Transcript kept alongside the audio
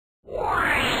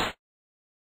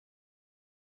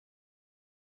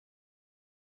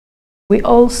We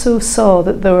also saw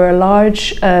that there were a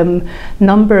large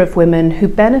number of women who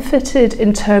benefited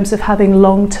in terms of having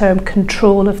long-term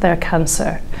control of their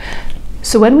cancer.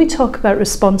 So when we talk about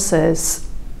responses,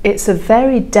 it's a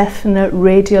very definite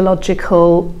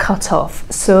radiological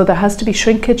cutoff. So there has to be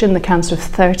shrinkage in the cancer of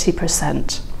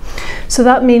 30%. So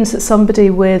that means that somebody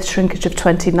with shrinkage of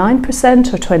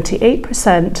 29% or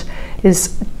 28% is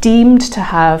deemed to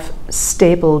have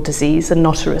stable disease and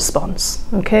not a response.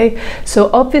 Okay, so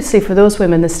obviously for those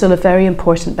women there's still a very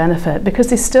important benefit because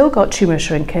they still got tumour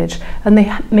shrinkage, and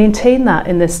they maintain that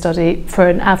in this study for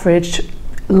an average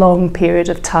long period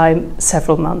of time,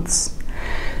 several months.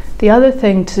 The other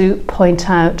thing to point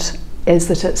out is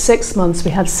that at 6 months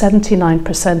we had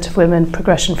 79% of women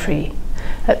progression free.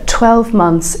 At 12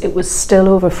 months, it was still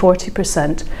over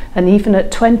 40%, and even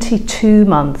at 22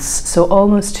 months, so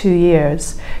almost 2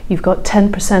 years, you've got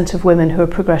 10% of women who are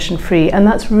progression-free, and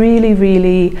that's really,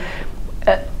 really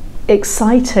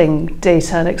exciting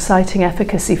data and exciting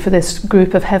efficacy for this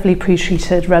group of heavily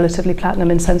pretreated, relatively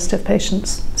platinum-insensitive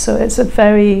patients. So it's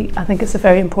I think it's a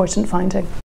very important finding.